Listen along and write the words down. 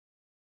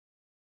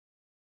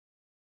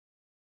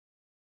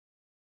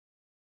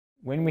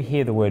When we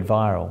hear the word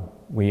viral,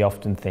 we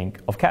often think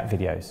of cat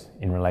videos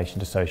in relation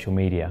to social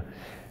media.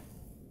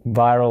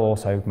 Viral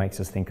also makes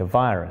us think of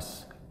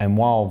virus. And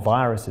while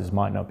viruses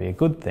might not be a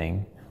good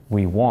thing,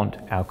 we want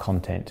our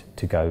content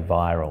to go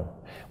viral.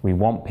 We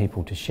want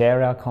people to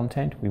share our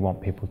content, we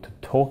want people to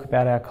talk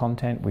about our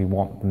content, we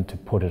want them to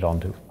put it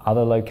onto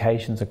other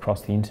locations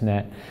across the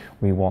internet,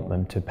 we want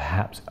them to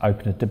perhaps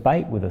open a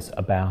debate with us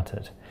about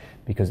it.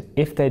 Because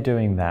if they're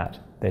doing that,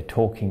 they're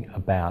talking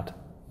about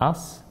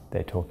us,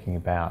 they're talking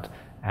about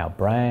our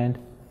brand,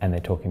 and they're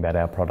talking about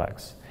our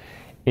products.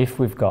 If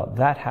we've got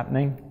that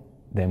happening,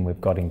 then we've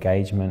got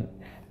engagement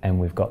and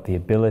we've got the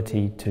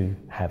ability to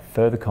have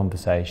further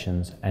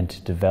conversations and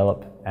to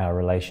develop our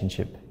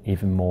relationship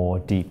even more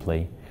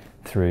deeply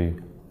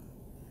through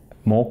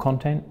more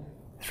content,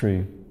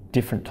 through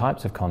different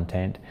types of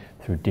content,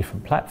 through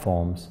different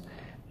platforms,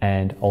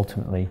 and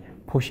ultimately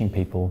pushing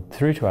people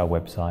through to our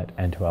website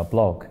and to our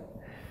blog.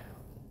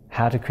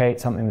 How to create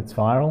something that's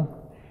viral?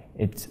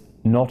 It's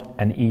not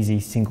an easy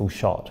single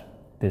shot.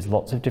 There's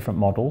lots of different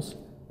models,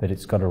 but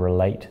it's got to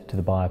relate to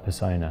the buyer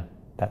persona.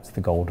 That's the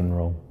golden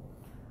rule.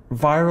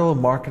 Viral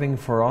marketing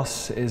for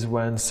us is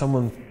when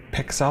someone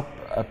picks up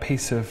a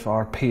piece of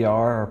our PR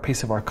or a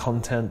piece of our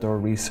content or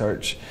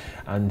research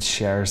and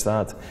shares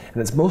that.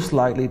 And it's most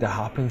likely to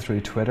happen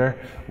through Twitter,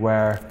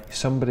 where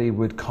somebody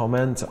would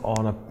comment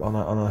on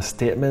a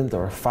statement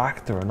or a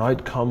fact or an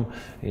outcome,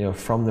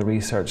 from the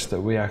research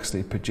that we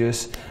actually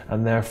produce,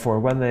 and therefore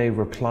when they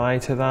reply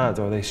to that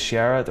or they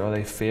share it or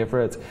they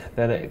favourite it,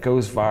 then it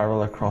goes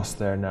viral across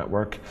their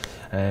network.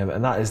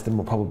 And that is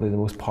probably the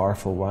most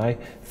powerful way.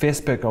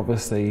 Facebook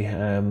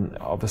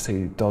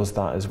obviously does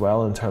that as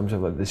well in terms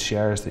of the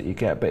shares that you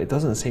get, but it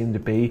doesn't seem to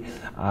be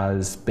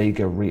as big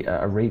a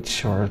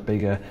reach or as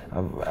big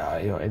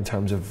in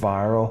terms of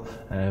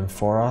viral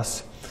for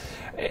us.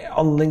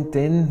 On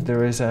LinkedIn,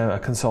 there is a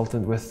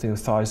consultant with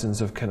thousands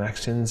of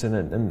connections,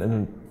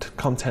 and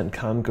content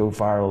can go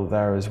viral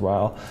there as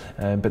well,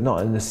 but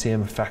not in the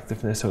same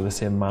effectiveness or the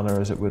same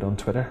manner as it would on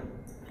Twitter.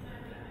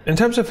 In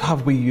terms of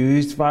have we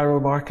used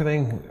viral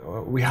marketing,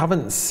 we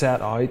haven't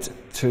set out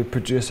to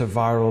produce a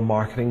viral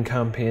marketing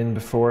campaign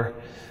before,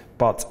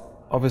 but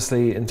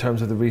obviously in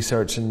terms of the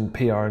research and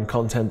PR and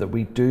content that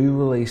we do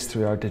release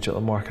through our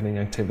digital marketing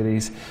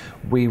activities,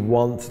 we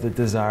want the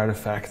desired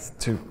effect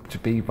to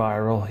be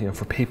viral,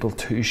 for people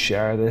to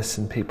share this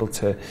and people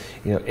to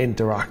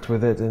interact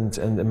with it and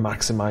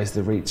maximize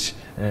the reach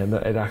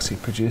that it actually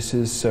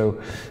produces. So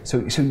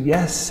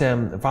yes,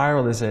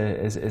 viral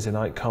is an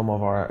outcome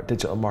of our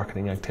digital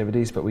marketing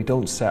activities, but we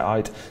don't set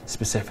out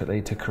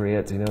specifically to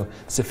create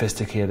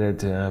sophisticated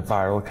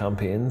viral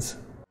campaigns.